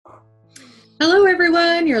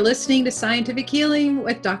everyone. You're listening to Scientific Healing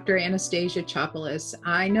with Dr. Anastasia Chopoulos.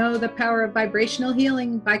 I know the power of vibrational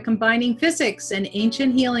healing by combining physics and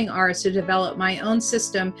ancient healing arts to develop my own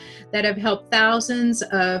system that have helped thousands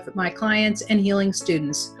of my clients and healing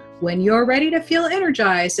students. When you're ready to feel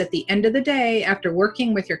energized at the end of the day after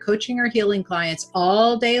working with your coaching or healing clients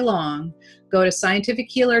all day long, go to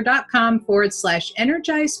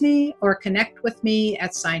scientifichealer.com/energize me or connect with me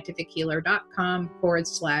at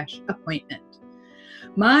scientifichealer.com/appointment.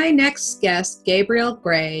 My next guest, Gabrielle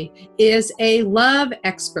Grae, is a love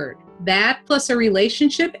expert, that plus a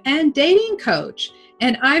relationship and dating coach.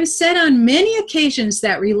 And I've said on many occasions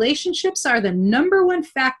that relationships are the number one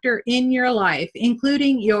factor in your life,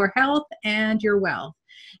 including your health and your wealth.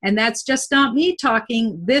 And that's just not me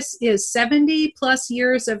talking. This is 70 plus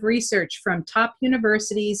years of research from top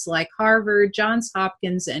universities like Harvard, Johns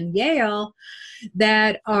Hopkins, and Yale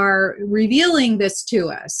that are revealing this to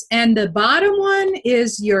us. And the bottom one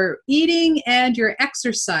is your eating and your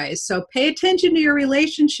exercise. So pay attention to your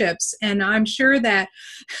relationships. And I'm sure that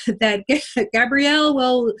Gabrielle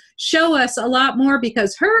will show us a lot more,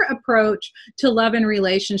 because her approach to love and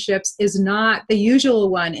relationships is not the usual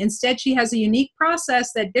one. Instead, she has a unique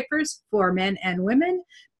process that differs for men and women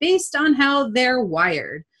based on how they're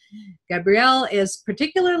wired. Gabrielle is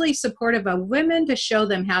particularly supportive of women to show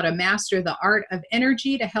them how to master the art of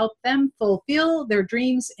energy to help them fulfill their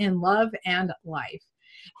dreams in love and life.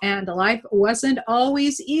 And life wasn't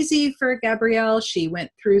always easy for Gabrielle. She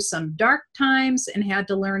went through some dark times and had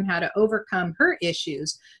to learn how to overcome her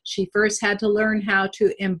issues. She first had to learn how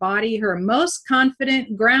to embody her most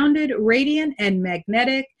confident, grounded, radiant, and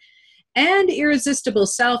magnetic and irresistible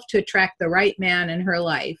self to attract the right man in her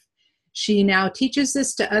life. She now teaches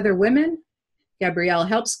this to other women. Gabrielle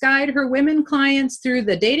helps guide her women clients through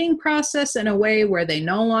the dating process in a way where they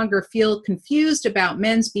no longer feel confused about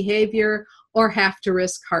men's behavior or have to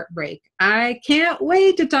risk heartbreak. I can't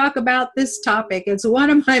wait to talk about this topic. It's one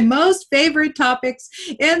of my most favorite topics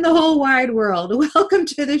in the whole wide world. Welcome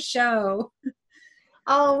to the show.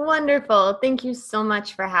 Oh, wonderful. Thank you so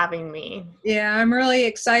much for having me. Yeah, I'm really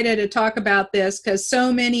excited to talk about this because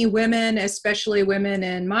so many women, especially women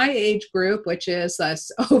in my age group, which is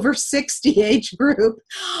this over 60 age group,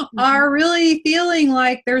 are really feeling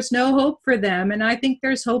like there's no hope for them. And I think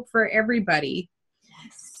there's hope for everybody.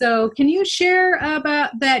 Yes. So can you share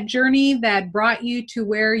about that journey that brought you to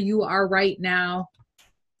where you are right now?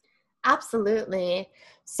 Absolutely.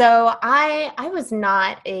 So I was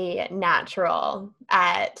not a natural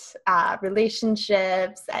at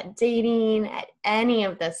relationships, at dating, at any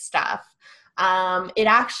of this stuff. It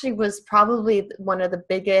actually was probably one of the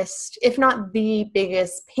biggest, if not the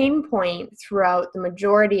biggest, pain point throughout the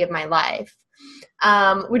majority of my life,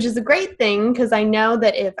 which is a great thing because I know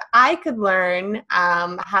that if I could learn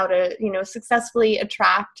how to, successfully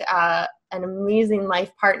attract an amazing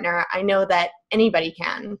life partner, I know that anybody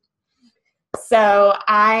can. So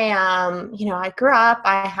I grew up,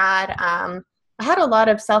 I had a lot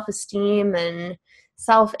of self-esteem and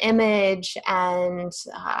self-image and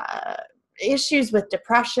issues with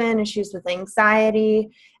depression, issues with anxiety.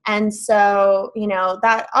 And so,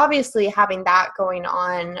 that obviously having that going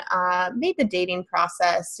on made the dating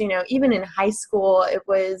process, even in high school, it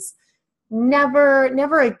was never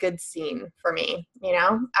a good scene for me.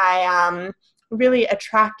 I really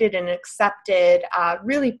attracted and accepted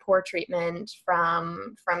really poor treatment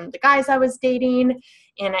from the guys I was dating.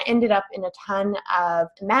 And I ended up in a ton of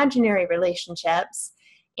imaginary relationships.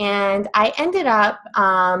 And I ended up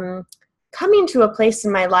coming to a place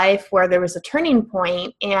in my life where there was a turning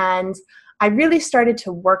point and I really started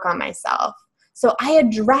to work on myself. So I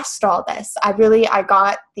addressed all this. I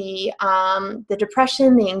got the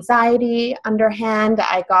depression, the anxiety underhand.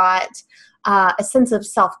 I got a sense of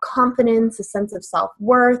self-confidence, a sense of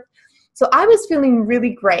self-worth. So I was feeling really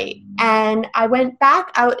great. And I went back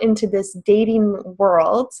out into this dating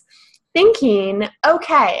world thinking,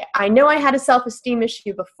 okay, I know I had a self-esteem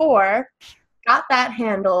issue before, got that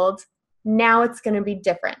handled. Now it's going to be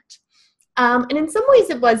different. And in some ways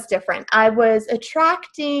it was different. I was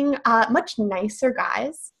attracting much nicer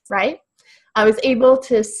guys, right? I was able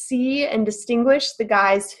to see and distinguish the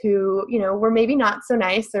guys who, were maybe not so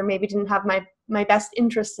nice or maybe didn't have my best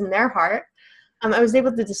interest in their heart. I was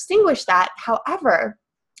able to distinguish that. However,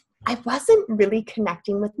 I wasn't really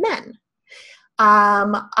connecting with men.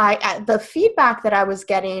 The feedback that I was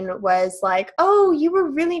getting was like, oh, you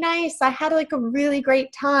were really nice. I had like a really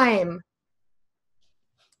great time.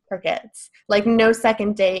 Crickets. Like no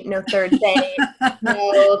second date, no third date,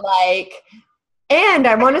 no and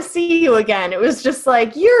I want to see you again. It was just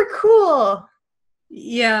like, you're cool.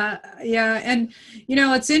 Yeah, yeah. And,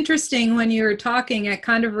 it's interesting when you were talking, it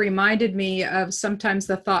kind of reminded me of sometimes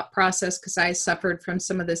the thought process, because I suffered from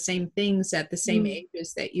some of the same things at the same Mm.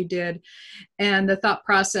 ages that you did. And the thought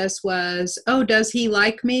process was, oh, does he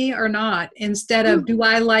like me or not? Instead of, do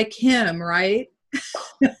I like him, right?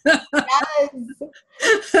 Yes.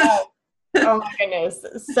 Yes. Oh my goodness.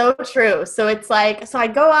 So true. So it's like, so I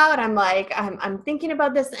go out, I'm like, I'm thinking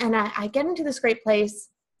about this, and I get into this great place,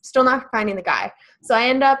 still not finding the guy. So I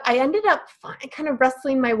ended up kind of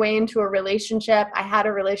wrestling my way into a relationship. I had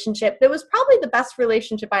a relationship that was probably the best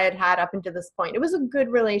relationship I had had up until this point. It was a good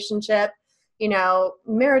relationship.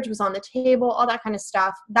 Marriage was on the table, all that kind of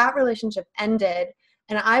stuff. That relationship ended,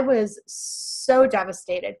 and I was so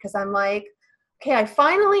devastated because I'm like, okay, I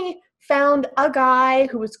finally found a guy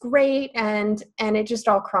who was great, and it just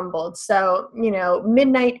all crumbled. So,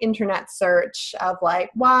 midnight internet search of like,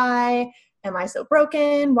 why am I so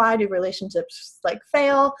broken? Why do relationships like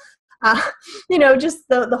fail? Uh, just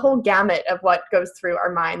the whole gamut of what goes through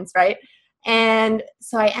our minds, right? And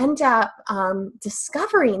so I end up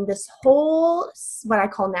discovering this whole, what I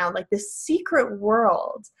call now, like this secret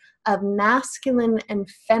world of masculine and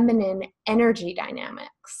feminine energy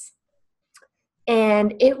dynamics.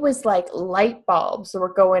 And it was like light bulbs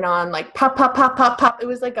were going on, like pop, pop, pop, pop, pop. It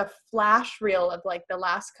was like a flash reel of like the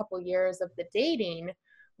last couple years of the dating,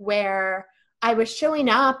 where I was showing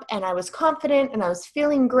up and I was confident and I was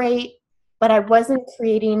feeling great, but I wasn't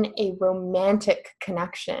creating a romantic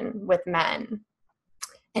connection with men.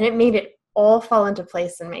 And it made it all fall into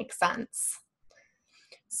place and make sense.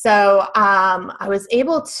 So I was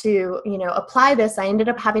able to, apply this. I ended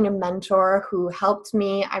up having a mentor who helped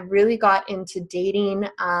me. I really got into dating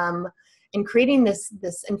and creating this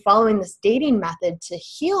and following this dating method to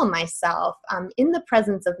heal myself in the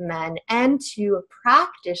presence of men, and to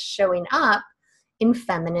practice showing up in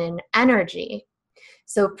feminine energy.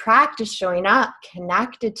 So practice showing up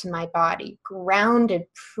connected to my body, grounded,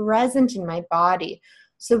 present in my body.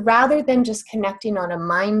 So rather than just connecting on a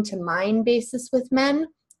mind-to-mind basis with men,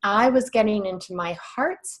 I was getting into my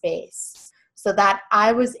heart space so that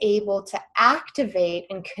I was able to activate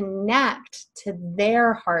and connect to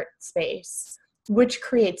their heart space, which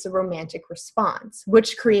creates a romantic response,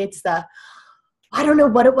 which creates I don't know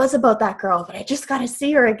what it was about that girl, but I just got to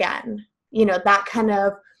see her again. That kind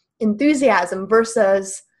of enthusiasm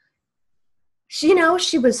versus, she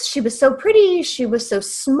was so pretty, she was so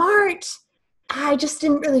smart. I just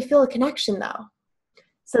didn't really feel a connection though.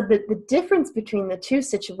 So the difference between the two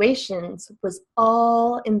situations was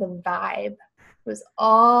all in the vibe. It was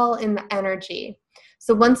all in the energy.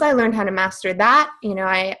 So once I learned how to master that,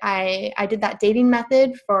 I did that dating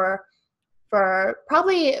method for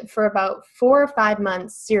probably for about 4 or 5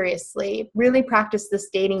 months, seriously, really practiced this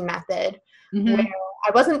dating method where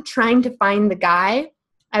I wasn't trying to find the guy.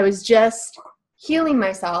 I was just healing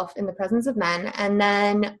myself in the presence of men. And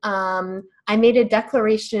then I made a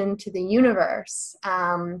declaration to the universe,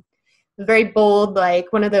 very bold,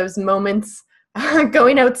 like one of those moments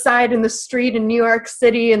going outside in the street in New York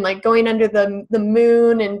City and like going under the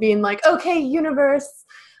moon and being like, okay, universe,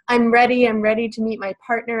 I'm ready to meet my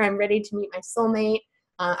partner. I'm ready to meet my soulmate.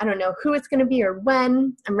 I don't know who it's going to be or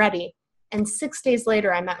when. I'm ready. And 6 days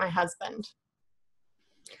later, I met my husband.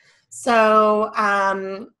 So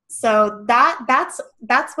that's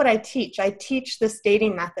what I teach. I teach this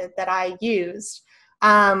dating method that I used.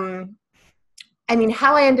 How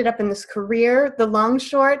I ended up in this career, the long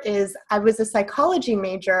short is I was a psychology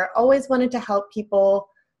major, always wanted to help people,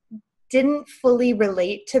 didn't fully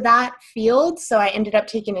relate to that field. So I ended up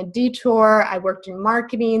taking a detour. I worked in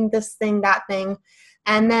marketing, this thing, that thing.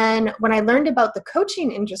 And then when I learned about the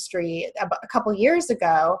coaching industry about a couple years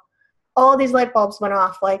ago, all these light bulbs went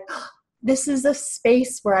off, like, oh, this is a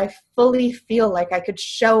space where I fully feel like I could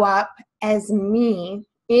show up as me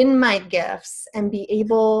in my gifts and be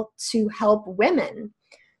able to help women.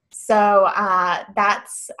 So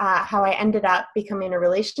that's how I ended up becoming a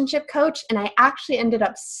relationship coach. And I actually ended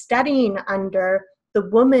up studying under the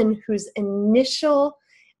woman whose the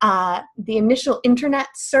initial internet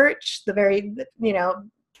search, the very,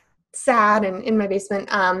 sad and in my basement,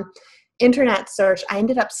 internet search, I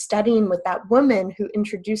ended up studying with that woman who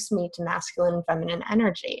introduced me to masculine and feminine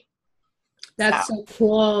energy. That's so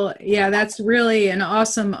cool. Yeah, that's really an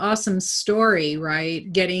awesome story,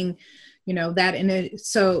 right? Getting, that in it.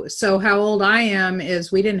 So how old I am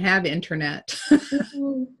is we didn't have internet.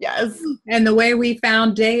 Yes. And the way we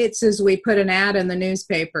found dates is we put an ad in the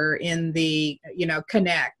newspaper in the,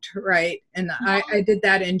 Connect, right? And I did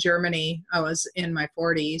that in Germany. I was in my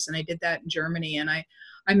 40s and I did that in Germany, and I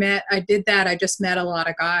just met a lot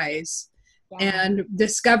of guys. Yeah. and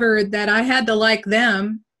discovered that I had to like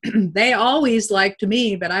them. They always liked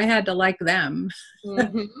me, but I had to like them.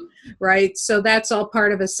 Mm-hmm. Right? So that's all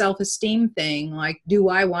part of a self-esteem thing. Like, do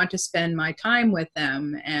I want to spend my time with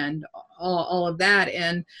them, and all of that?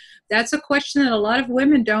 And that's a question that a lot of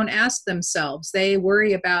women don't ask themselves. They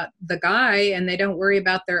worry about the guy and they don't worry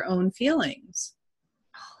about their own feelings.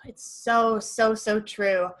 It's so, so, so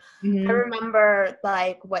true. I Mm-hmm. remember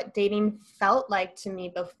like what dating felt like to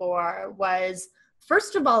me before was,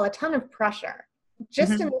 first of all, a ton of pressure,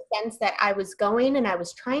 just in Mm-hmm. the sense that I was going and I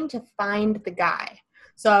was trying to find the guy.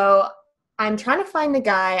 So I'm trying to find the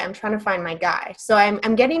guy, I'm trying to find my guy. So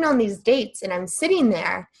I'm getting on these dates and I'm sitting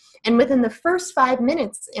there, and within the first 5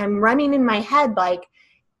 minutes, I'm running in my head like,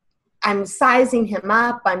 I'm sizing him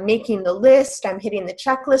up, I'm making the list, I'm hitting the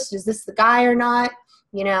checklist. Is this the guy or not?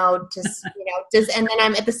 And then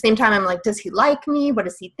I'm at the same time, I'm like, does he like me? What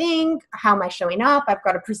does he think? How am I showing up? I've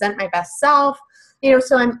got to present my best self.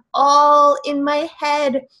 So I'm all in my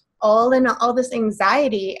head, all in all this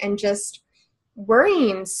anxiety and just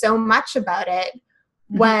worrying so much about it,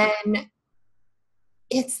 Mm-hmm. when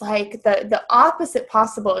it's like the opposite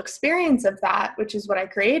possible experience of that, which is what I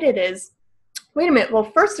created, is, wait a minute, well,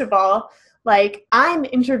 first of all, like, I'm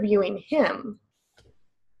interviewing him.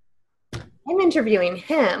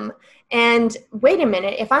 And wait a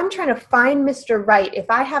minute, if I'm trying to find Mr. Right, if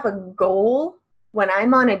I have a goal when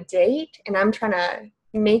I'm on a date and I'm trying to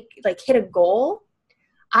hit a goal,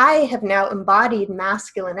 I have now embodied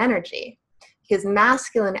masculine energy, because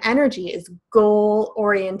masculine energy is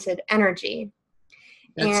goal-oriented energy.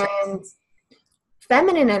 That's And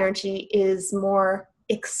feminine energy is more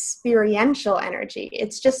experiential energy.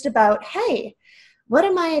 It's just about, hey, what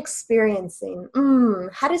am I experiencing?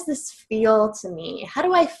 How does this feel to me? How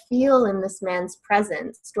do I feel in this man's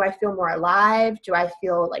presence? Do I feel more alive? Do I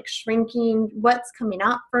feel like shrinking? What's coming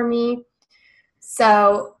up for me?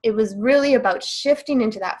 So it was really about shifting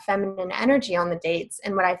into that feminine energy on the dates.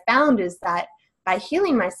 And what I found is that by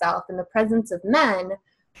healing myself in the presence of men,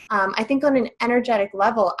 I think on an energetic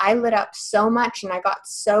level, I lit up so much and I got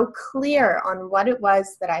so clear on what it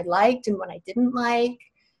was that I liked and what I didn't like,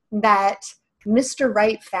 that Mr.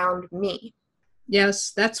 Right found me.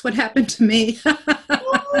 Yes, that's what happened to me.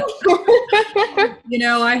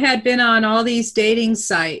 I had been on all these dating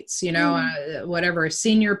sites, whatever,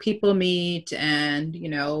 Senior People Meet and,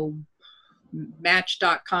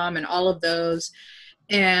 Match.com and all of those.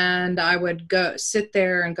 And I would go sit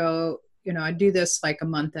there and go, I'd do this like a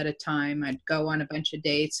month at a time. I'd go on a bunch of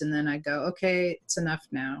dates and then I'd go, okay, it's enough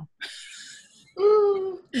now.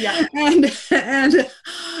 Yeah. And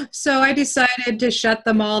so I decided to shut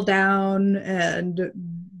them all down, and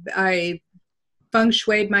I feng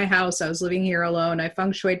shuied my house. I was living here alone. I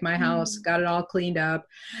feng shuied my house, got it all cleaned up.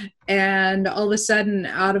 And all of a sudden,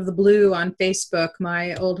 out of the blue on Facebook,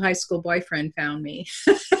 my old high school boyfriend found me.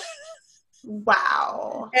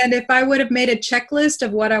 Wow. And if I would have made a checklist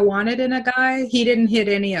of what I wanted in a guy, he didn't hit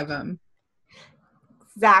any of them.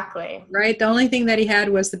 Exactly. Right? The only thing that he had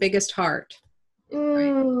was the biggest heart.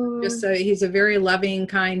 Right? Just so he's a very loving,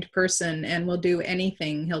 kind person and will do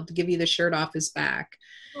anything. He'll give you the shirt off his back.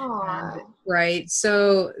 And, right.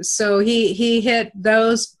 So he hit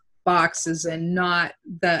those boxes and not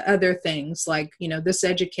the other things like, this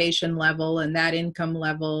education level and that income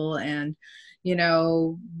level. And,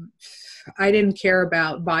 I didn't care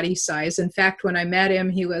about body size. In fact, when I met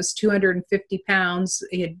him, he was 250 pounds.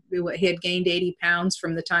 He had gained 80 pounds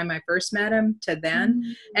from the time I first met him to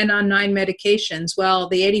then, and on 9 medications. Well,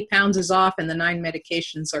 the 80 pounds is off and the 9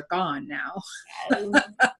 medications are gone now.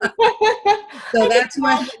 So that's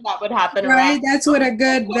what that would happen, right? That's what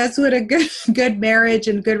a good marriage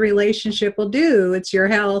and good relationship will do. It's your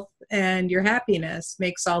health and your happiness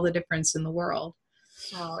makes all the difference in the world.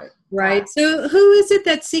 Right. So who is it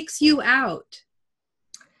that seeks you out?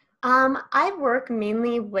 I work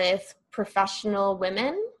mainly with professional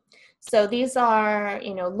women. So these are,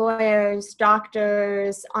 lawyers,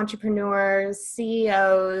 doctors, entrepreneurs,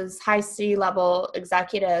 CEOs, high C-level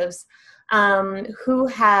executives, who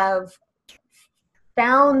have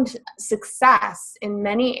found success in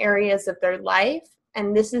many areas of their life.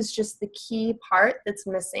 And this is just the key part that's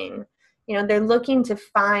missing. They're looking to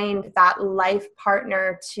find that life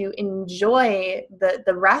partner to enjoy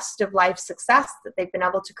the rest of life success that they've been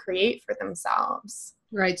able to create for themselves.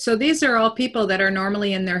 Right. So these are all people that are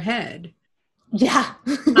normally in their head. Yeah.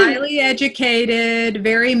 Highly educated,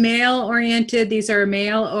 very male oriented. These are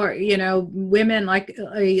male or, women like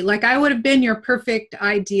I would have been your perfect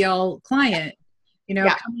ideal client,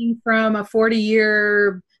 coming from a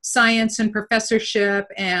 40-year science and professorship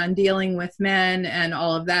and dealing with men and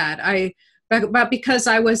all of that. but because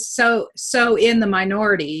I was so in the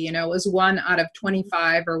minority, you know, it was 1 out of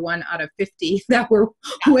 25 or 1 out of 50 that were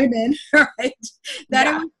women, right? That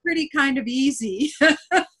it was pretty kind of easy.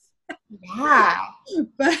 Yeah.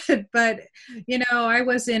 But you know, I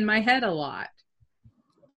was in my head a lot.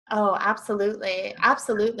 Oh, absolutely.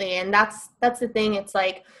 Absolutely. And that's the thing. It's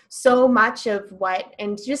like so much of what,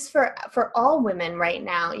 and just for all women right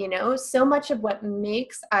now, you know, so much of what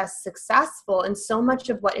makes us successful and so much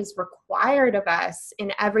of what is required of us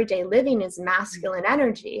in everyday living is masculine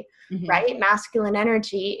energy, right? Masculine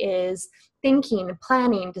energy is thinking,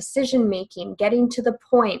 planning, decision making, getting to the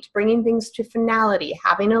point, bringing things to finality,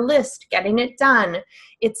 having a list, getting it done.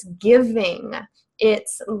 It's giving.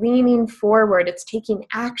 It's leaning forward, it's taking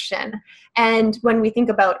action. And when we think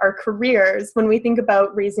about our careers, when we think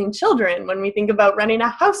about raising children, when we think about running a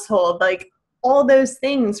household, like all those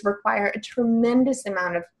things require a tremendous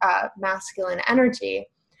amount of masculine energy.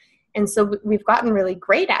 And so we've gotten really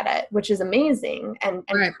great at it, which is amazing. And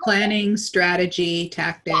right, planning, strategy,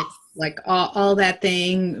 tactics, yes. Like all that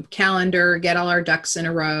thing, calendar, get all our ducks in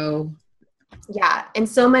a row. Yeah. And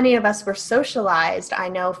so many of us were socialized. I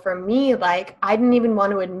know for me, like, I didn't even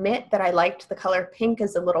want to admit that I liked the color pink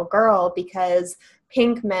as a little girl because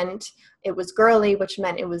pink meant it was girly, which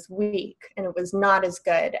meant it was weak and it was not as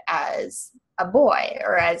good as a boy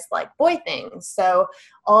or as like boy things. So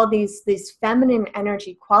all these feminine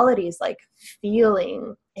energy qualities like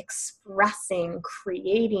feeling, expressing,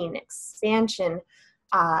 creating, expansion,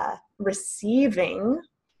 receiving,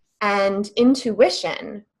 and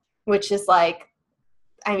intuition, which is like,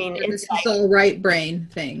 I mean, yeah, it's this is all right brain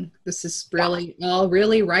thing. This is really all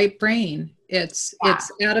really right brain. It's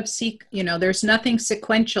out of you know, there's nothing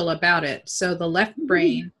sequential about it. So the left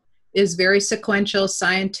brain is very sequential,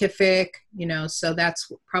 scientific, you know, so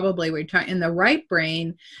that's probably what you're talking. And the right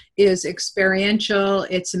brain is experiential.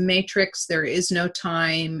 It's a matrix. There is no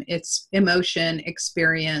time. It's emotion,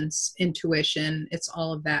 experience, intuition. It's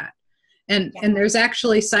all of that. And there's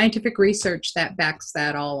actually scientific research that backs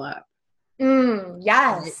that all up.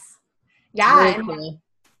 Yes. Right? Yeah. And cool.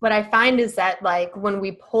 What I find is that like when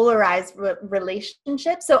we polarize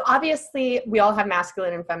relationships, so obviously we all have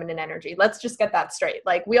masculine and feminine energy. Let's just get that straight.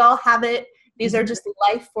 Like we all have it. These are just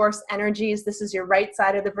life force energies. This is your right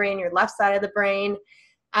side of the brain, your left side of the brain.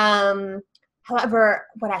 However,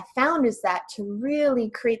 what I found is that to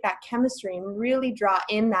really create that chemistry and really draw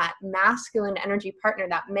in that masculine energy partner,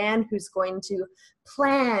 that man who's going to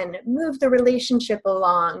plan, move the relationship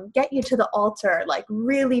along, get you to the altar, like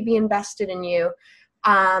really be invested in you,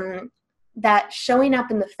 that showing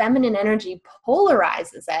up in the feminine energy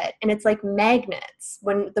polarizes it. And it's like magnets.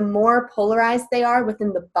 When the more polarized they are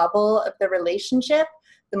within the bubble of the relationship,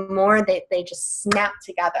 the more they just snap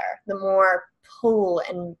together, the more pull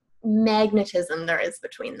and magnetism there is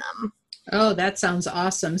between them. Oh, that sounds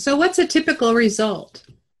awesome. So what's a typical result?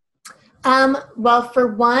 Well,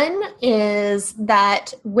 for one is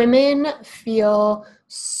that women feel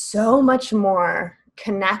so much more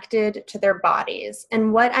connected to their bodies.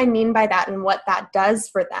 And what I mean by that and what that does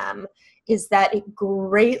for them is that it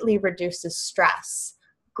greatly reduces stress,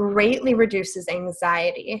 greatly reduces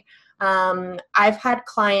anxiety. I've had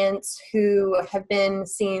clients who have been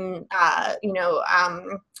seeing,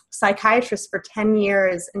 psychiatrists for 10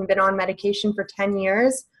 years and been on medication for 10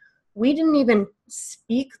 years. We didn't even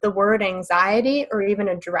speak the word anxiety or even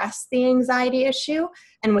address the anxiety issue.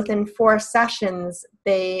 And within 4 sessions,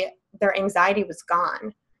 their anxiety was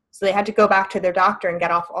gone. So they had to go back to their doctor and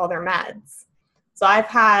get off all their meds. So I've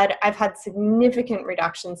had significant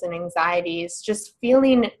reductions in anxieties, just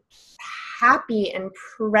feeling happy and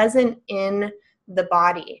present in the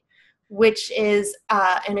body, which is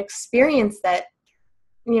an experience that,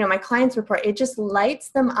 you know, my clients report, it just lights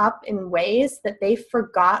them up in ways that they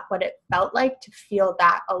forgot what it felt like to feel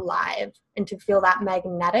that alive and to feel that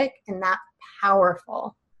magnetic and that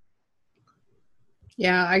powerful.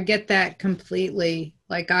 Yeah, I get that completely.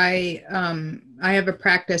 Like I have a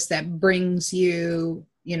practice that brings you,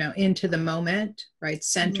 you know, into the moment, right?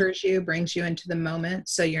 Centers you, brings you into the moment.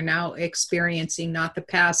 So you're now experiencing not the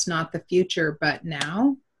past, not the future, but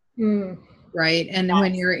now. Right. And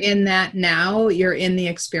when you're in that now, you're in the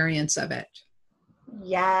experience of it.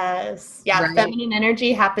 Yes. Yeah. Right? Feminine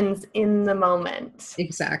energy happens in the moment.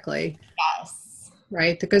 Exactly. Yes.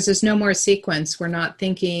 Right. Because there's no more sequence. We're not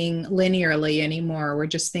thinking linearly anymore. We're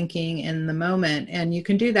just thinking in the moment. And you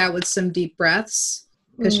can do that with some deep breaths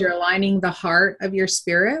because you're aligning the heart of your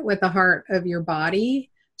spirit with the heart of your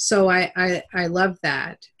body. So I love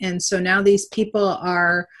that. And so now these people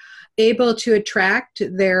are able to attract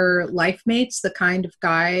their life mates, the kind of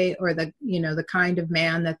guy or the kind of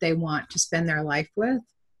man that they want to spend their life with.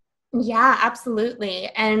 Yeah, absolutely.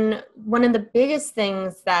 And one of the biggest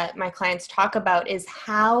things that my clients talk about is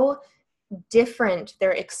how different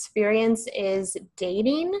their experience is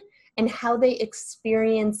dating and how they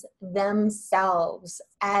experience themselves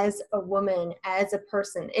as a woman, as a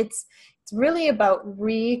person. It's really about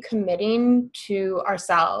recommitting to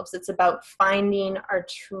ourselves. It's about finding our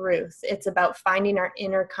truth. It's about finding our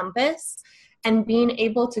inner compass and being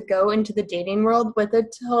able to go into the dating world with a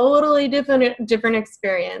totally different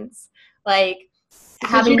experience. Like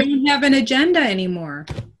Because you having don't have an agenda anymore.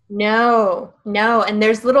 no, no. And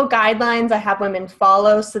there's little guidelines I have women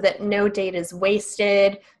follow so that no date is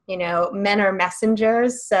wasted. You know, men are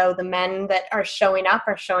messengers. So the men that are showing up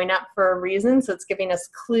for a reason. So it's giving us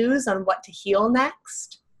clues on what to heal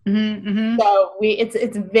next. Mm-hmm, mm-hmm. So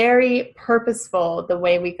it's very purposeful the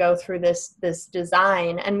way we go through this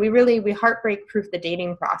design. And we heartbreak proof the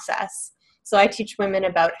dating process. So I teach women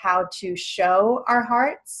about how to show our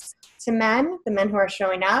hearts to men, the men who are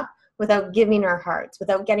showing up, without giving our hearts,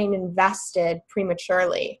 without getting invested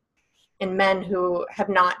prematurely in men who have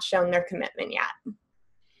not shown their commitment yet.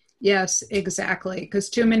 Yes, exactly. Because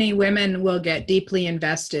too many women will get deeply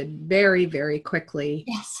invested very, very quickly.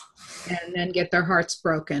 Yes. And then get their hearts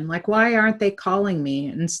broken. Like, why aren't they calling me?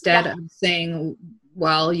 Instead of saying,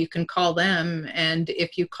 well, you can call them. And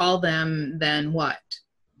if you call them, then what?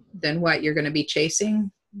 Then what? You're going to be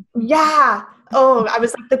chasing? Yeah. Oh, I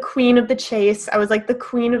was like the queen of the chase. I was like the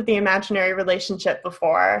queen of the imaginary relationship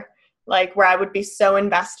before, like where I would be so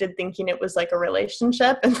invested thinking it was like a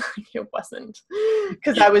relationship and like it wasn't,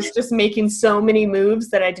 because I was just making so many moves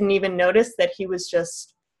that I didn't even notice that he was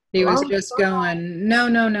just going, no,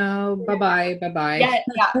 no, no, bye-bye, bye-bye.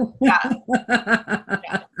 Yeah.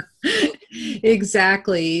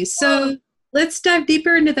 Exactly. So let's dive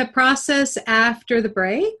deeper into the process after the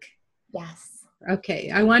break. Yes. Okay,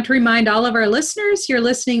 I want to remind all of our listeners you're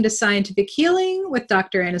listening to Scientific Healing with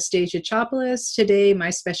Dr. Anastasia Chopelas. Today, my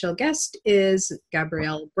special guest is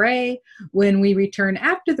Gabrielle Grae. When we return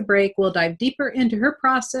after the break, we'll dive deeper into her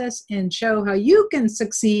process and show how you can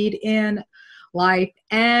succeed in life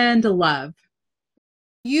and love.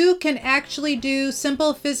 You can actually do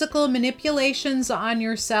simple physical manipulations on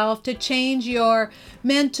yourself to change your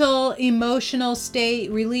mental, emotional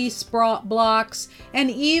state, release blocks,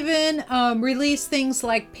 and even release things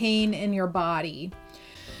like pain in your body.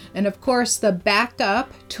 And of course, the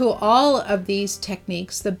backup to all of these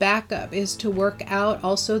techniques, the backup is to work out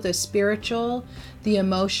also the spiritual, the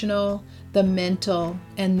emotional, the mental,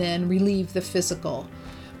 and then relieve the physical.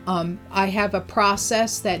 I have a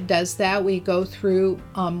process that does that. We go through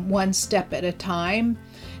one step at a time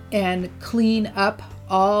and clean up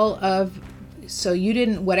all of, so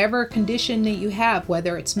whatever condition that you have,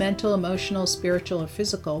 whether it's mental, emotional, spiritual, or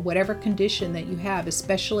physical, whatever condition that you have,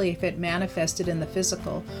 especially if it manifested in the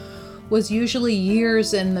physical, was usually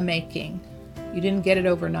years in the making. You didn't get it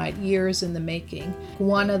overnight, years in the making.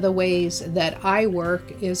 One of the ways that I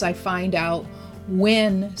work is I find out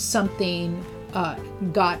when something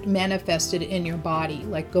got manifested in your body,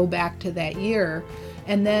 like go back to that year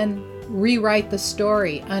and then rewrite the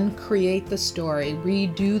story, uncreate the story,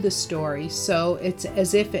 redo the story. So it's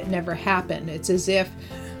as if it never happened. It's as if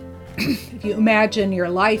you imagine your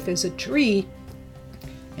life as a tree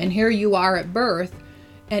and here you are at birth,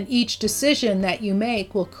 and each decision that you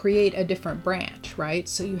make will create a different branch, right?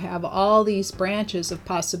 So you have all these branches of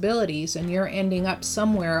possibilities and you're ending up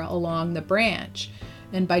somewhere along the branch.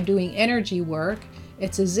 And by doing energy work,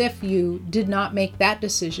 it's as if you did not make that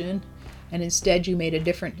decision and instead you made a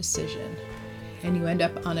different decision and you end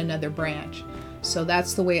up on another branch. So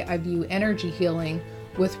that's the way I view energy healing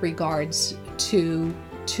with regards to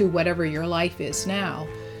whatever your life is now.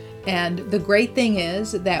 And the great thing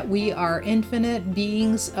is that we are infinite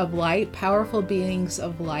beings of light, powerful beings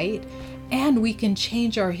of light, and we can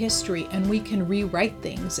change our history and we can rewrite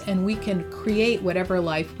things and we can create whatever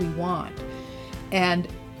life we want. And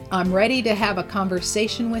I'm ready to have a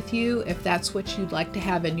conversation with you if that's what you'd like to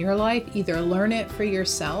have in your life. Either learn it for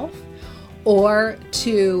yourself or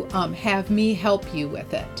to have me help you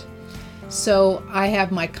with it. So I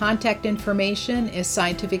have my contact information is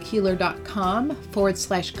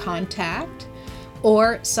scientifichealer.com/contact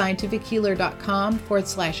or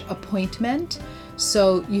scientifichealer.com/appointment.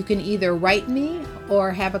 So you can either write me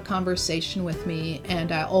or have a conversation with me,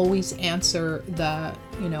 and I always answer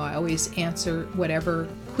whatever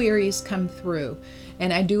queries come through.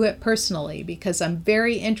 And I do it personally because I'm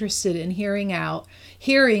very interested in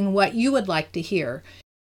hearing what you would like to hear.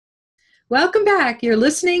 Welcome back. You're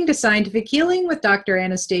listening to Scientific Healing with Dr.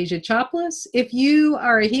 Anastasia Chopelas. If you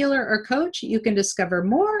are a healer or coach, you can discover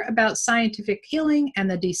more about scientific healing and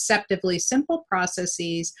the deceptively simple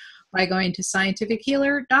processes by going to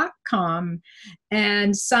scientifichealer.com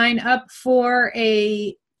and sign up for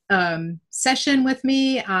a session with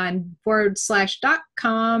me on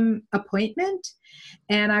 /.com appointment.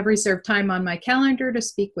 And I've reserved time on my calendar to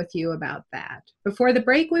speak with you about that. Before the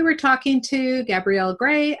break, we were talking to Gabrielle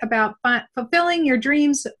Grae about fulfilling your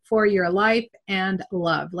dreams for your life and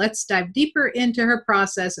love. Let's dive deeper into her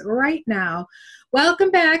process right now.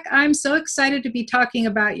 Welcome back. I'm so excited to be talking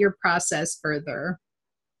about your process further.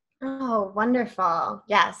 Oh, wonderful.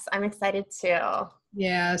 Yes, I'm excited too.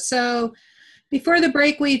 Yeah, so before the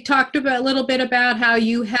break, we talked about a little bit about how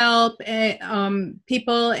you help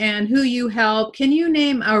people and who you help. Can you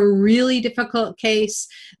name a really difficult case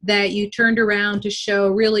that you turned around to show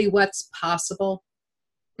really what's possible?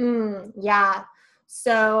 Yeah.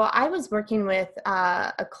 So I was working with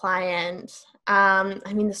a client.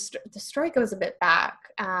 The story goes a bit back.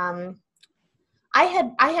 I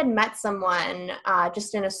had met someone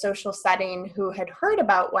just in a social setting who had heard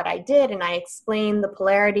about what I did, and I explained the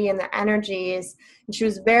polarity and the energies, and she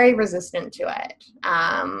was very resistant to it.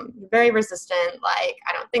 Very resistant, like,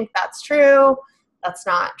 I don't think that's true. That's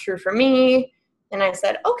not true for me. And I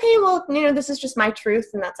said, okay, well, this is just my truth,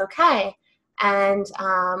 and that's okay. And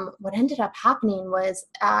what ended up happening was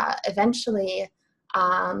eventually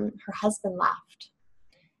her husband left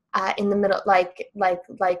in the middle, like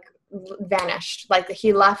vanished. Like,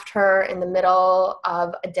 he left her in the middle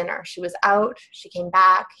of a dinner. She was out, she came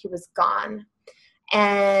back, he was gone.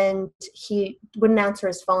 And he wouldn't answer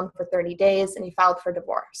his phone for 30 days, and he filed for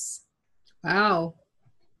divorce. Wow,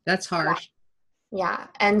 that's harsh. Yeah.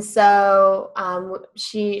 And so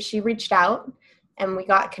she reached out, and we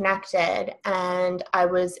got connected, and I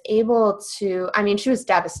was able to, she was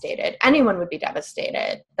devastated. Anyone would be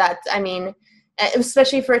devastated.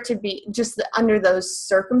 Especially for it to be just under those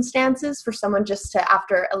circumstances, for someone just to,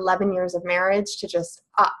 after 11 years of marriage, to just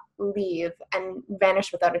leave and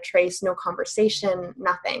vanish without a trace, no conversation,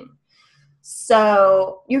 nothing.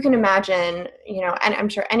 So you can imagine, and I'm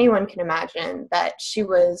sure anyone can imagine, that she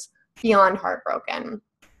was beyond heartbroken,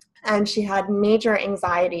 and she had major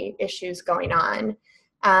anxiety issues going on.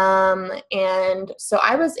 And so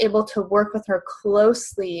I was able to work with her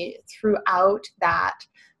closely throughout that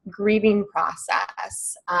grieving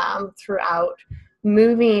process, throughout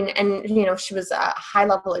moving. And, she was a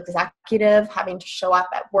high-level executive, having to show up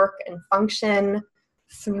at work and function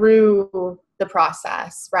through the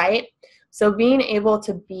process, right? So being able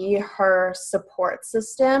to be her support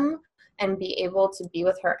system and be able to be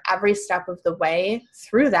with her every step of the way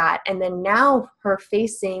through that. And then now her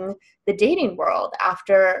facing the dating world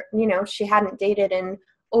after, she hadn't dated in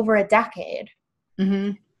over a decade.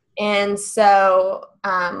 Mm-hmm. And so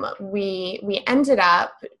we ended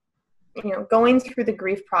up, going through the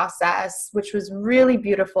grief process, which was really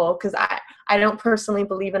beautiful, because I don't personally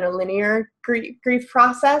believe in a linear grief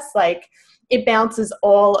process. Like, it bounces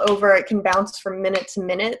all over. It can bounce from minute to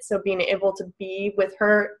minute. So being able to be with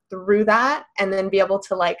her through that, and then be able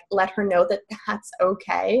to let her know that that's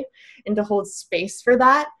okay, and to hold space for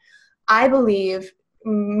that, I believe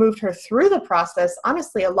moved her through the process,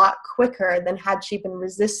 honestly, a lot quicker than had she been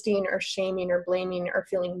resisting or shaming or blaming or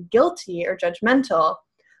feeling guilty or judgmental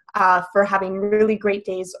for having really great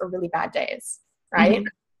days or really bad days, right?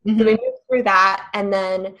 Mm-hmm. So we moved through that, and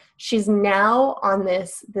then she's now on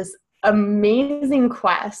this amazing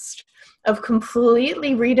quest of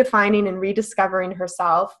completely redefining and rediscovering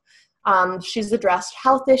herself. She's addressed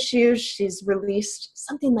health issues. She's released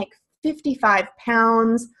something like 55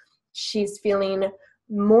 pounds. She's feeling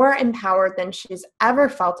more empowered than she's ever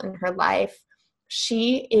felt in her life.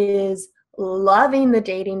 She is loving the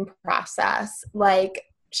dating process. Like,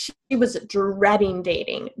 she was dreading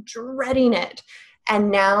dating, dreading it.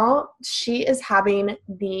 And now she is having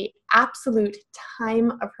the absolute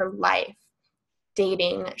time of her life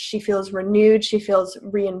dating. She feels renewed. She feels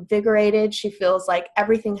reinvigorated. She feels like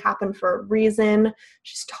everything happened for a reason.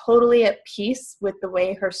 She's totally at peace with the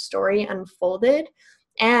way her story unfolded.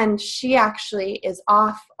 And she actually is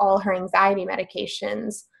off all her anxiety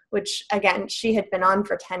medications, which, again, she had been on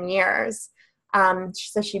for 10 years.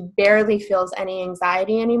 So she barely feels any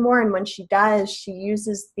anxiety anymore. And when she does, she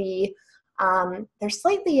uses there's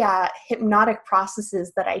slightly hypnotic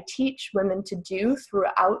processes that I teach women to do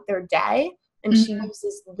throughout their day. And she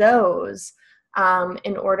uses those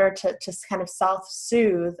in order to just kind of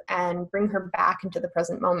self-soothe and bring her back into the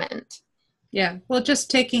present moment. Yeah. Well,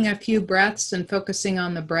 just taking a few breaths and focusing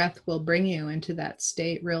on the breath will bring you into that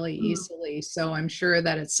state really easily. So I'm sure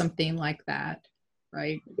that it's something like that,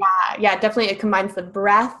 right? Yeah, definitely. It combines the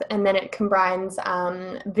breath, and then it combines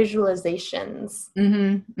visualizations.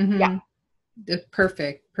 Mm-hmm, mm-hmm.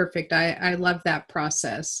 Perfect. Perfect. I love that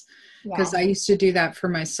process because Yeah. I used to do that for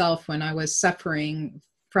myself when I was suffering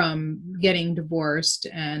from getting divorced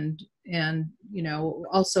and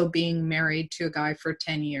also being married to a guy for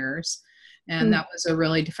 10 years. And Mm. that was a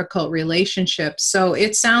really difficult relationship. So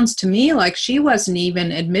it sounds to me like she wasn't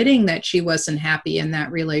even admitting that she wasn't happy in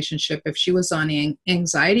that relationship if she was on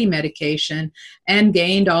anxiety medication and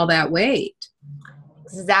gained all that weight.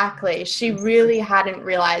 Exactly. She really hadn't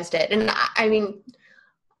realized it. And I mean,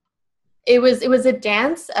 it was a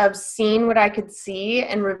dance of seeing what I could see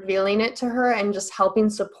and revealing it to her and just helping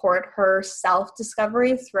support her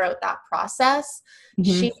self-discovery throughout that process.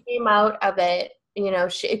 Mm-hmm. She came out of it,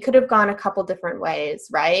 it could have gone a couple different ways,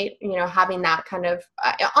 right? Having that kind of,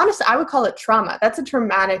 honestly, I would call it trauma. That's a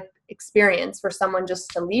traumatic experience for someone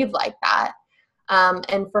just to leave like that.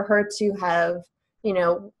 And for her to have,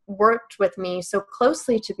 worked with me so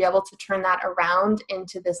closely to be able to turn that around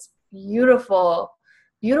into this beautiful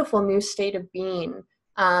new state of being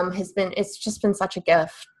it's just been such a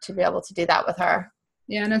gift to be able to do that with her.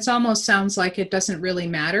 Yeah, and it almost sounds like it doesn't really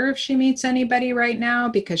matter if she meets anybody right now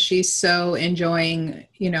because she's so enjoying,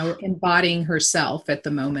 embodying herself at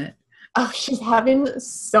the moment. Oh, she's having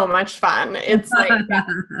so much fun. It's like,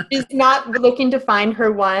 she's not looking to find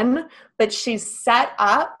her one, but she's set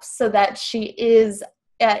up so that she is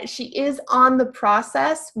on the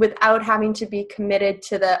process without having to be committed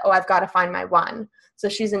to I've got to find my one. So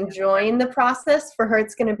she's enjoying the process. For her,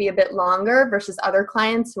 it's going to be a bit longer versus other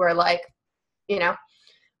clients who are like,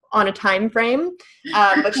 on a time frame.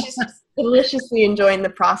 But she's deliciously enjoying the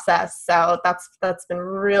process. So that's been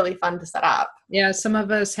really fun to set up. Yeah, some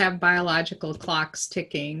of us have biological clocks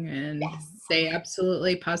ticking and Yes. they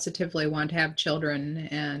absolutely positively want to have children.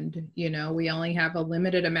 And, we only have a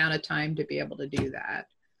limited amount of time to be able to do that.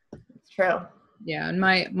 It's true. Yeah, and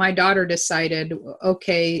my daughter decided,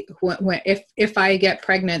 okay, if I get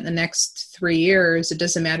pregnant the next 3 years, it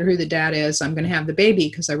doesn't matter who the dad is, I'm going to have the baby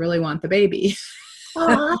because I really want the baby.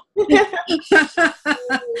 So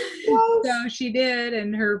she did,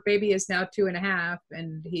 and her baby is now 2.5,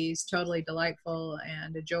 and he's totally delightful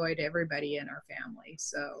and a joy to everybody in our family.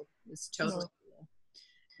 So it's totally cool.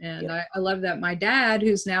 And I love that my dad,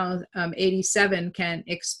 who's now 87, can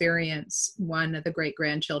experience one of the great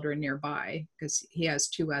grandchildren nearby because he has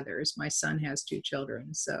 2 others. My son has 2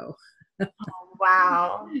 children. So,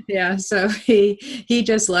 wow. Yeah. So he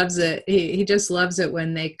just loves it. He just loves it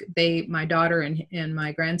when my daughter and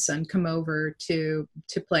my grandson come over to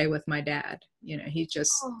play with my dad. He's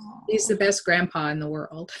the best grandpa in the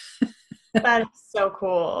world. That is so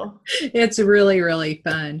cool. It's really, really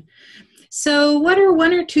fun. So what are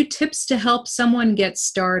 1 or 2 tips to help someone get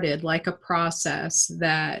started, like a process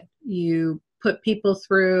that you put people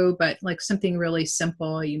through, but like something really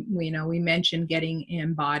simple? We mentioned getting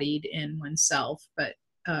embodied in oneself, but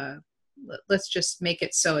let's just make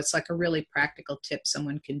it so it's like a really practical tip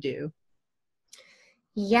someone can do.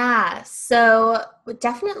 Yeah. So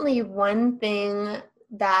definitely one thing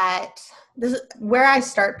where I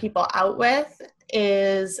start people out with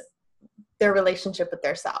is their relationship with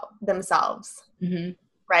themselves, Mm-hmm.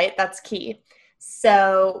 right? That's key.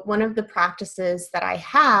 So one of the practices that I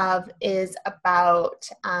have is about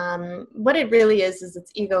what it really is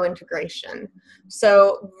it's ego integration.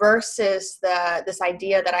 So versus this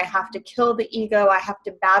idea that I have to kill the ego, I have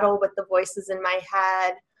to battle with the voices in my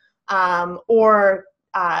head, or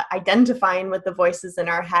identifying with the voices in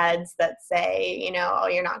our heads that say, oh,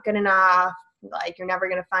 you're not good enough, like you're never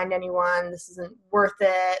going to find anyone, this isn't worth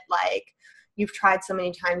it, like you've tried so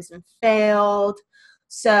many times and failed.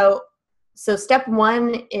 So step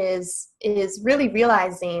 1 is really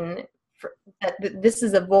realizing that this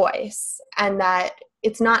is a voice and that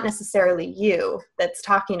it's not necessarily you that's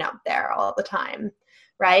talking up there all the time,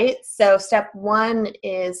 right? So step 1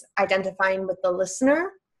 is identifying with the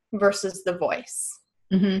listener versus the voice.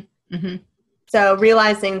 Mm-hmm. Mm-hmm. So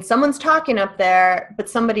realizing someone's talking up there, but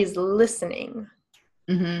somebody's listening.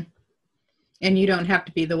 Mm-hmm. And you don't have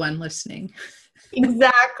to be the one listening.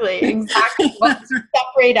 Exactly. Once you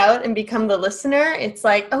separate out and become the listener, it's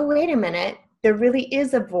like, oh, wait a minute. There really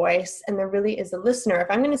is a voice and there really is a listener.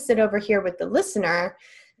 If I'm going to sit over here with the listener,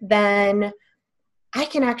 then I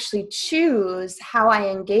can actually choose how I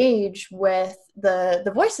engage with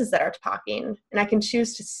the voices that are talking, and I can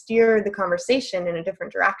choose to steer the conversation in a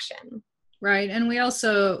different direction. Right. And we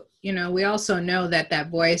also know that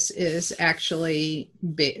voice is actually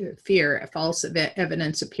fear, false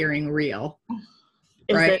evidence appearing real.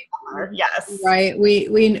 Right. Is it? Yes. Right.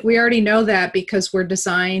 We already know that because we're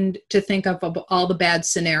designed to think of all the bad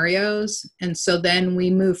scenarios. And so then we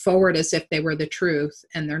move forward as if they were the truth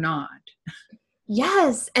and they're not.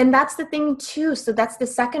 Yes, and that's the thing too. So that's the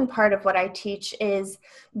second part of what I teach is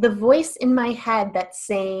the voice in my head that's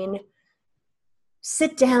saying,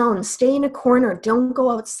 sit down, stay in a corner, don't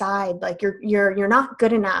go outside. Like you're not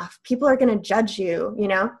good enough. People are going to judge you, you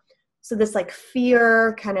know? So this like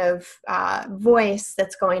fear kind of voice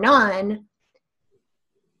that's going on.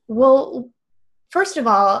 Well, first of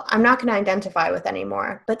all, I'm not going to identify with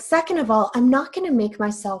anymore. But second of all, I'm not going to make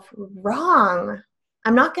myself wrong.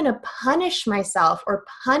 I'm not going to punish myself or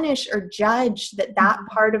punish or judge that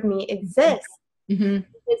part of me exists. Mm-hmm.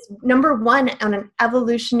 It's number one, on an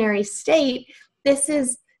evolutionary state, this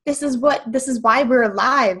is why we're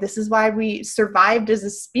alive. This is why we survived as a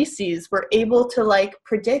species. We're able to like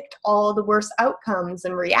predict all the worst outcomes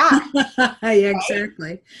and react. Yeah,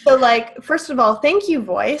 exactly. So like, first of all, thank you,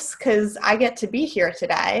 voice, because I get to be here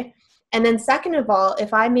today. And then second of all,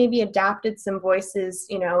 if I maybe adapted some voices,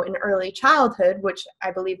 you know, in early childhood, which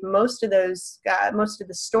I believe most of the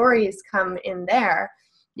stories come in there.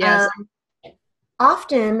 Yes.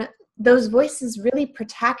 Often those voices really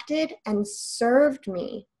protected and served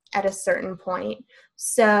me at a certain point.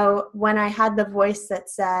 So when I had the voice that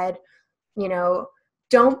said, you know,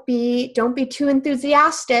 don't be too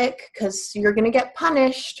enthusiastic because you're going to get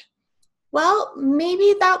punished. Well,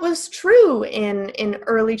 maybe that was true in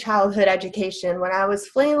early childhood education. When I was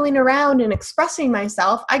flailing around and expressing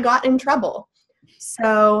myself, I got in trouble.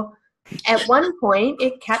 So at one point,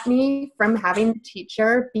 it kept me from having the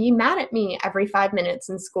teacher be mad at me every 5 minutes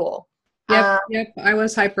in school. Yep. I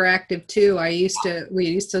was hyperactive too. We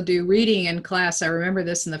used to do reading in class. I remember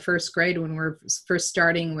this in the first grade when we're first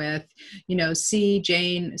starting with, you know, see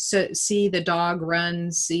the dog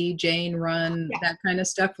run, see Jane run, that kind of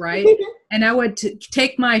stuff, right? And I would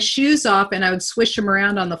take my shoes off and I would swish them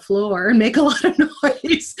around on the floor and make a lot of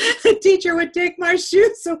noise. The teacher would take my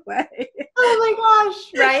shoes away. Oh my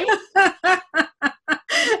gosh, right?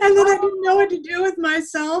 And then I didn't know what to do with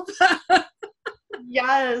myself.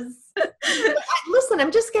 Yes. Listen,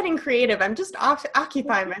 I'm just getting creative. I'm just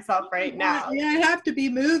occupying myself right now. Yeah, I have to be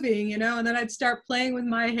moving, you know, and then I'd start playing with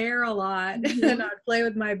my hair a lot and I'd play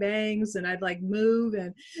with my bangs and I'd like move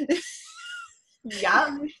and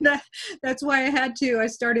yeah. That's why I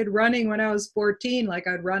started running when I was 14. Like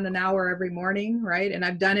I'd run an hour every morning, right? And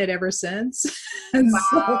I've done it ever since.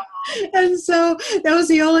 Wow. So that was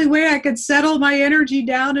the only way I could settle my energy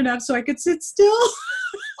down enough so I could sit still.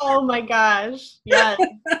 Oh my gosh. Yes.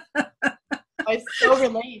 I so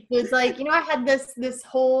relate. It was like, you know, I had this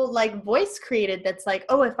whole like voice created that's like,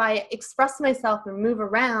 oh, if I express myself and move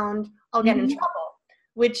around, I'll get in trouble,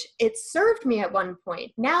 which it served me at one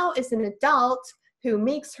point. Now as an adult who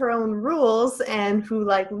makes her own rules and who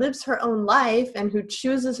like lives her own life and who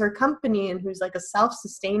chooses her company and who's like a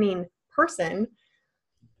self-sustaining person,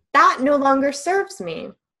 that no longer serves me.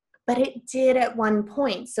 But it did at one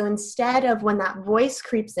point. So instead of when that voice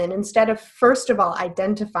creeps in, instead of first of all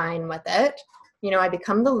identifying with it, you know, I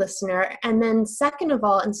become the listener. And then second of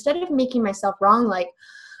all, instead of making myself wrong, like,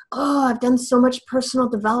 oh, I've done so much personal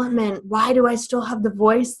development. Why do I still have the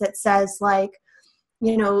voice that says like,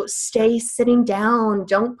 you know, stay sitting down,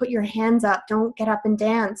 don't put your hands up, don't get up and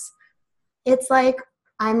dance. It's like,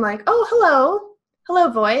 I'm like, oh, hello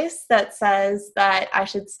voice that says that I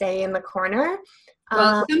should stay in the corner.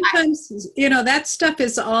 Well, sometimes, you know, that stuff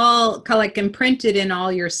is all kind of like imprinted in all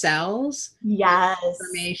your cells. Yes.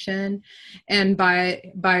 Information. And by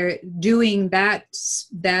doing that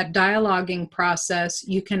dialoguing process,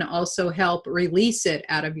 you can also help release it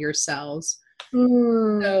out of your cells.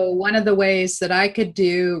 So one of the ways that I could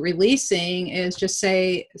do releasing is just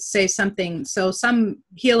say something. So some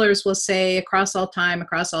healers will say across all time,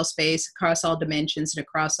 across all space, across all dimensions, and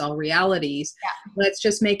across all realities. Yeah. Let's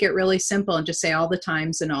just make it really simple and just say all the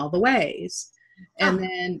times and all the ways. And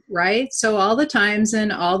then, right? So all the times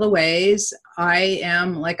and all the ways,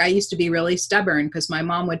 I used to be really stubborn because my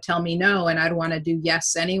mom would tell me no, and I'd want to do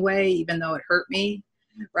yes anyway, even though it hurt me.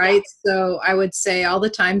 Right. Yeah. So I would say all the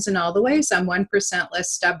times and all the ways I'm 1%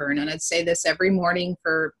 less stubborn. And I'd say this every morning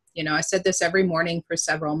I said this every morning for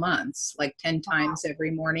several months, like 10 times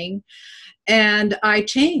every morning. And I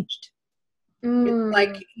changed.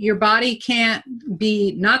 Like your body can't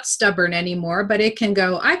be not stubborn anymore, but it can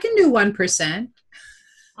go, I can do 1%.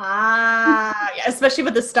 Yeah, especially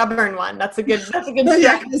with the stubborn one. That's a good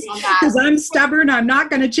because I'm stubborn. I'm not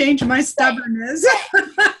going to change my stubbornness.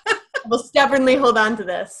 We'll stubbornly hold on to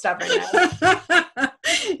this stubbornness.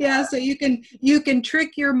 Yeah, so you can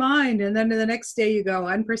trick your mind, and then the next day you go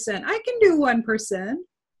 1%. I can do 1%.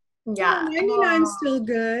 Yeah, 99 still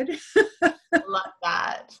good. I love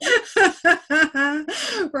that.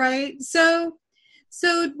 Right. So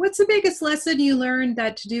So what's the biggest lesson you learned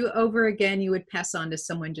that to do over again, you would pass on to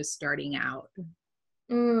someone just starting out?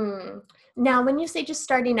 Mm. Now, when you say just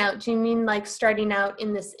starting out, do you mean like starting out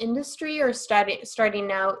in this industry or starting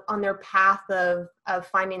out on their path of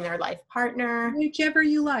finding their life partner? Whichever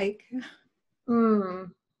you like.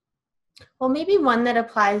 Mm. Well, maybe one that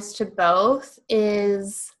applies to both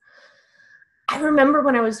is I remember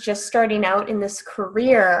when I was just starting out in this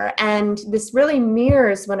career, and this really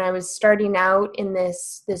mirrors when I was starting out in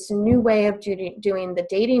this new way of doing the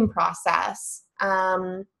dating process,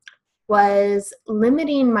 was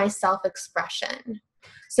limiting my self-expression.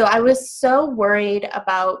 So I was so worried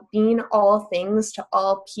about being all things to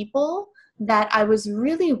all people that I was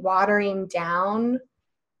really watering down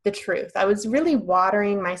the truth. I was really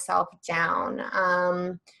watering myself down.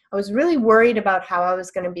 I was really worried about how I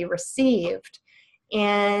was going to be received.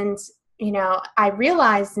 And, I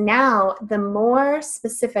realize now the more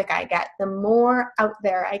specific I get, the more out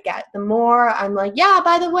there I get, the more I'm like, yeah,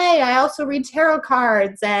 by the way, I also read tarot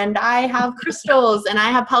cards and I have crystals and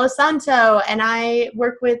I have Palo Santo and I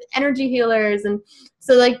work with energy healers. And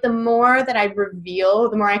so like the more that I reveal,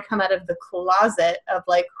 the more I come out of the closet of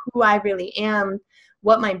like who I really am,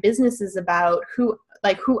 what my business is about, who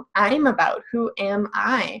I'm about, who am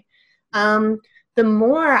I? The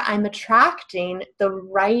more I'm attracting the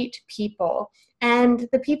right people. And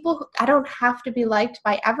the people, I don't have to be liked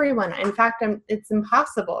by everyone. In fact, it's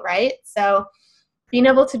impossible, right? So being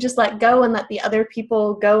able to just let go and let the other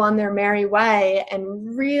people go on their merry way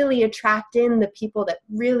and really attract in the people that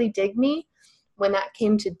really dig me. When that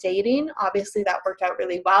came to dating, obviously that worked out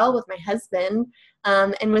really well with my husband.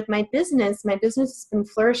 And with my business has been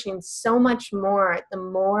flourishing so much more the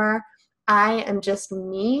more I am just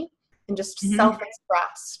me and just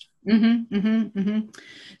self-expressed.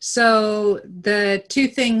 So the two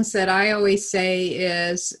things that I always say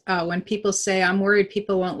is when people say, I'm worried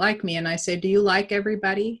people won't like me. And I say, do you like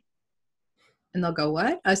everybody? And they'll go,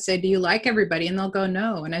 what? I say, do you like everybody? And they'll go,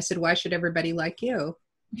 no. And I said, why should everybody like you?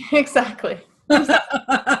 Exactly.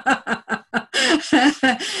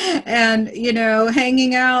 And,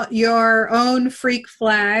 hanging out your own freak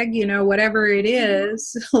flag, whatever it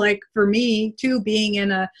is, like for me too, being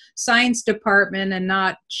in a science department and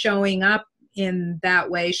not showing up in that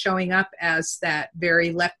way, showing up as that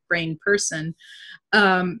very left brain person,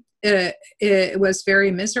 it was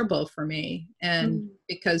very miserable for me. And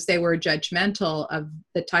because they were judgmental of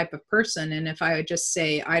the type of person. And if I would just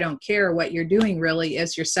say, I don't care, what you're doing really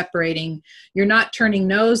is you're not turning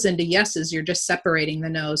no's into yeses. You're just separating the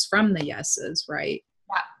no's from the yeses, right?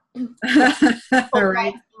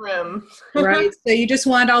 Right. Right. So you just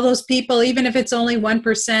want all those people, even if it's only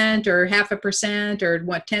 1% or 0.5% or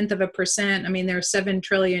 0.1%. I mean, there are 7+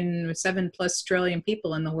 trillion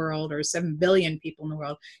people in the world, or 7 billion people in the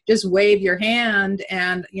world. Just wave your hand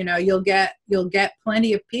and, you'll get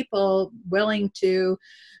plenty of people willing to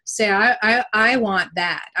say, I want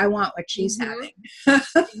that. I want what she's having.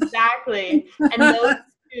 Exactly. And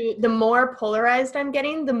the more polarized I'm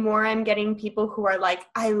getting, the more I'm getting people who are like,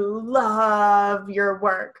 I love your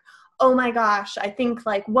work. Oh my gosh, I think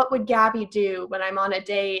like, what would Gabby do when I'm on a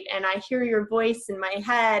date? And I hear your voice in my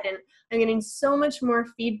head, and I'm getting so much more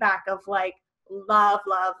feedback of like love,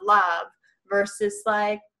 love, love versus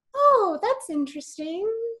like, oh, that's interesting.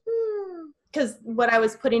 Because what I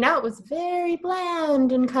was putting out was very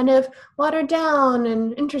bland and kind of watered down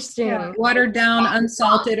and interesting. Yeah, watered down,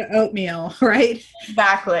 unsalted oatmeal, right?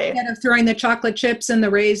 Exactly. Instead of throwing the chocolate chips and the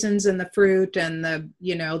raisins and the fruit and the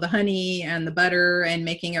honey and the butter and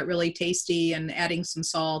making it really tasty and adding some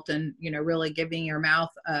salt and, really giving your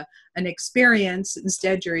mouth an experience.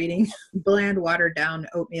 Instead, you're eating bland, watered down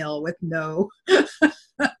oatmeal with no.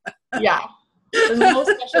 Yeah. There's no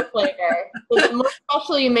special flavor. So the more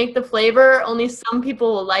special you make the flavor, only some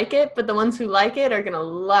people will like it, but the ones who like it are going to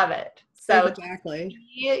love it. So exactly.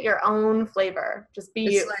 Be your own flavor. Just be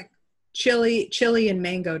it's you. Like chili and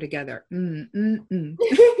mango together.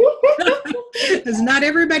 It's not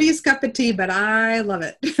everybody's cup of tea, but I love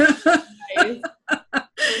it. Nice.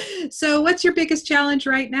 So what's your biggest challenge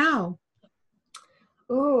right now?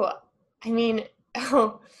 Ooh, I mean,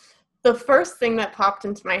 the first thing that popped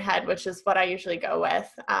into my head, which is what I usually go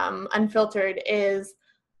with, unfiltered, is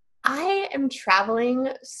I am traveling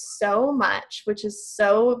so much, which is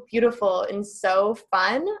so beautiful and so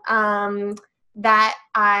fun, that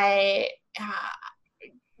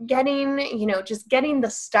getting the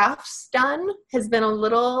stuffs done has been a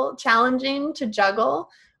little challenging to juggle.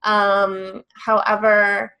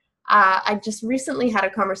 However, I just recently had a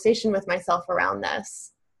conversation with myself around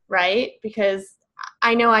this, right? Because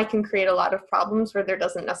I know I can create a lot of problems where there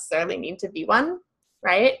doesn't necessarily need to be one.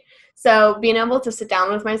 right? So being able to sit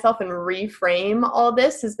down with myself and reframe all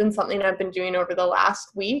this has been something I've been doing over the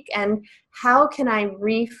last week. And how can I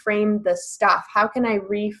reframe the stuff? How can I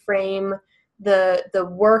reframe the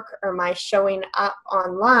work or my showing up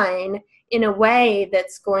online in a way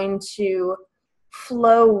that's going to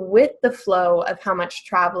flow with the flow of how much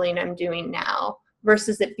traveling I'm doing now,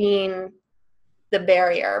 versus it being the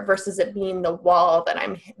barrier, versus it being the wall that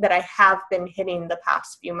I have been hitting the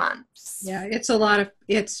past few months. Yeah, it's a lot of,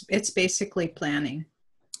 it's basically planning.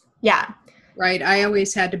 Yeah. Right. I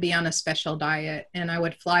always had to be on a special diet, and I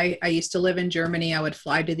would fly. I used to live in Germany. I would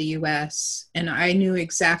fly to the US, and I knew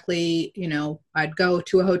exactly, I'd go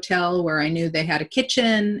to a hotel where I knew they had a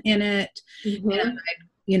kitchen in it. Mm-hmm. And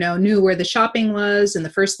I, knew where the shopping was. And the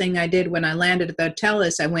first thing I did when I landed at the hotel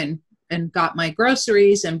is I went and got my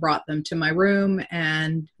groceries and brought them to my room.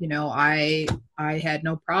 And, I had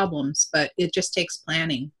no problems, but it just takes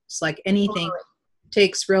planning. It's like anything.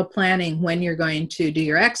 Takes real planning when you're going to do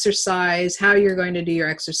your exercise, how you're going to do your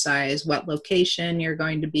exercise, what location you're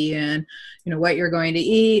going to be in, what you're going to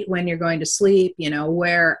eat, when you're going to sleep,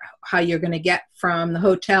 how you're going to get from the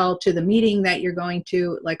hotel to the meeting that you're going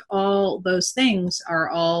to, like all those things are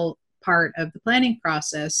all part of the planning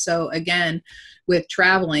process. So again, with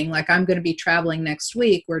traveling, like I'm going to be traveling next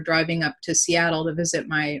week. We're driving up to Seattle to visit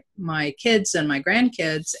my kids and my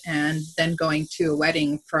grandkids, and then going to a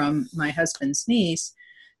wedding from my husband's niece.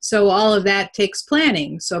 So all of that takes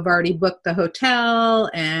planning. So I've already booked the hotel,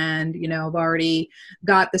 and, I've already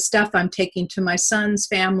got the stuff I'm taking to my son's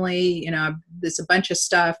family. There's a bunch of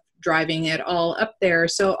stuff, driving it all up there.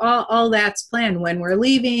 So all that's planned. When we're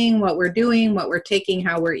leaving, what we're doing, what we're taking,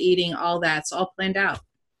 how we're eating, all that's all planned out.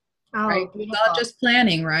 Oh, right? Beautiful. It's all just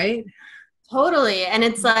planning, right? Totally. And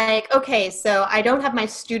it's like, okay, so I don't have my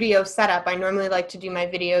studio set up. I normally like to do my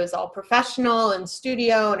videos all professional and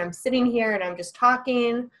studio, and I'm sitting here and I'm just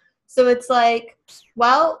talking. So it's like,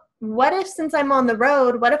 well, what if, since I'm on the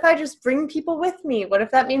road, what if I just bring people with me? What if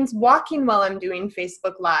that means walking while I'm doing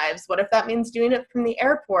Facebook Lives? What if that means doing it from the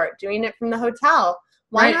airport, doing it from the hotel?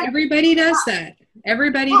 Why not? Everybody does that.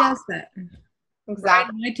 Everybody does that.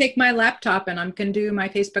 Exactly. Right? I take my laptop, and I can do my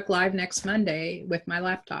Facebook Live next Monday with my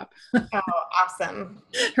laptop. Oh, awesome.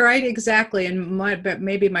 Right, exactly. And but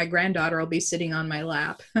maybe my granddaughter will be sitting on my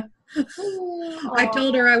lap. I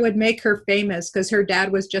told her I would make her famous, because her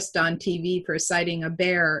dad was just on TV for sighting a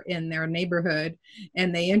bear in their neighborhood,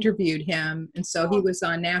 and they interviewed him. And so he was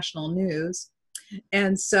on national news.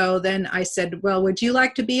 And so then I said, well, would you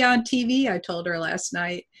like to be on TV? I told her last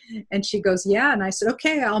night. And she goes, yeah. And I said,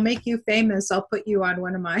 okay, I'll make you famous. I'll put you on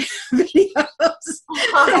one of my videos.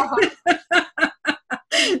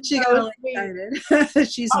 She got all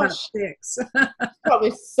excited. She's about 6.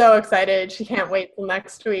 Probably so excited. She can't wait till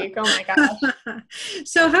next week. Oh my gosh.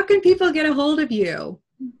 So how can people get a hold of you?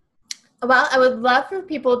 Well, I would love for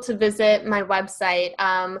people to visit my website,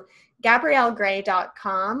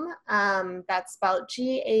 GabrielleGrae.com. That's spelled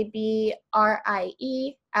GABRIELLE,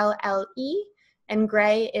 and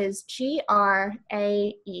Grae is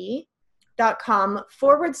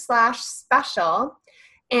GRAE.com/special.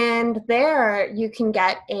 And there you can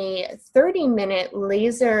get a 30-minute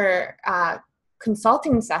laser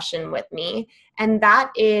consulting session with me. And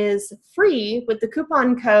that is free with the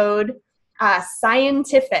coupon code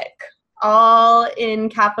scientific, all in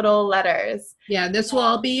capital letters. Yeah, this will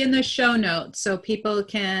all be in the show notes, so people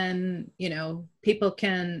can,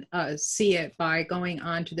 see it by going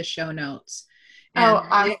on to the show notes. And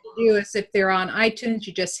what you do is, if they're on iTunes,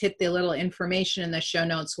 you just hit the little information, and the show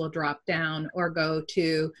notes will drop down, or go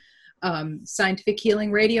to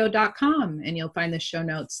scientifichealingradio.com, and you'll find the show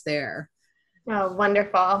notes there. Oh,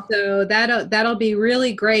 wonderful. So that'll be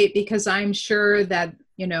really great, because I'm sure that,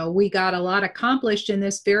 we got a lot accomplished in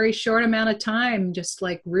this very short amount of time, just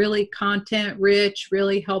like really content rich,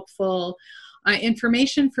 really helpful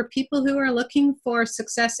information for people who are looking for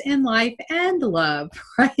success in life and love,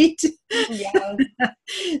 right? Yes.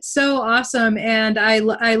 So awesome. And I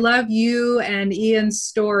love you and Ian's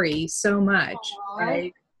story so much. Aww.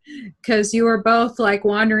 Right? Because you were both like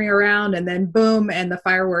wandering around, and then boom, and the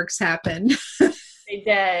fireworks happened. They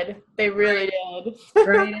did. They really did.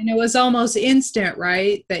 Right. And it was almost instant,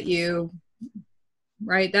 right? That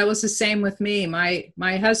was the same with me. My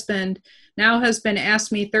husband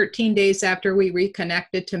asked me 13 days after we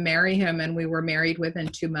reconnected to marry him, and we were married within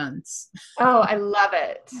 2 months. Oh, I love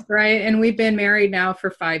it. Right. And we've been married now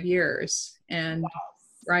for 5 years. And yes.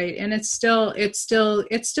 Right. And it's still good.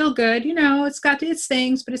 It's got its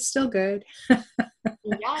things, but it's still good. Yes.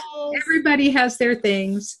 Everybody has their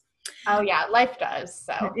things. Oh yeah, life does.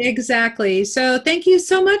 So exactly. So thank you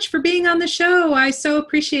so much for being on the show. I so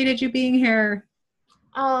appreciated you being here.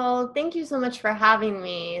 Oh, thank you so much for having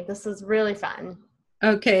me. This was really fun.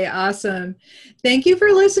 Okay, awesome. Thank you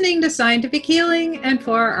for listening to Scientific Healing and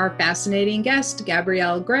for our fascinating guest,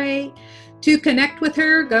 Gabrielle Grae. To connect with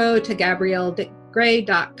her, go to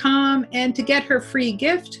gabriellegrae.com, and to get her free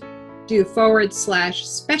gift, do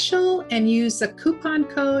 /special and use the coupon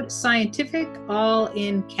code scientific, all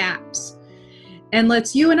in caps. And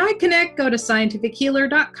let's you and I connect. Go to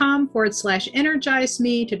scientifichealer.com /energize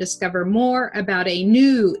me to discover more about a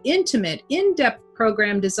new, intimate, in-depth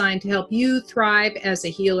program designed to help you thrive as a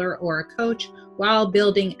healer or a coach while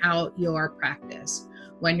building out your practice.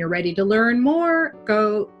 When you're ready to learn more,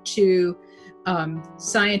 go to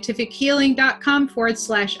scientifichealing.com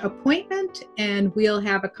 /appointment, and we'll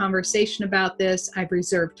have a conversation about this. I've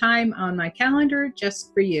reserved time on my calendar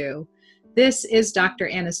just for you. This is Dr.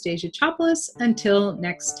 Anastasia Chopoulos. Until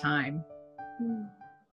next time.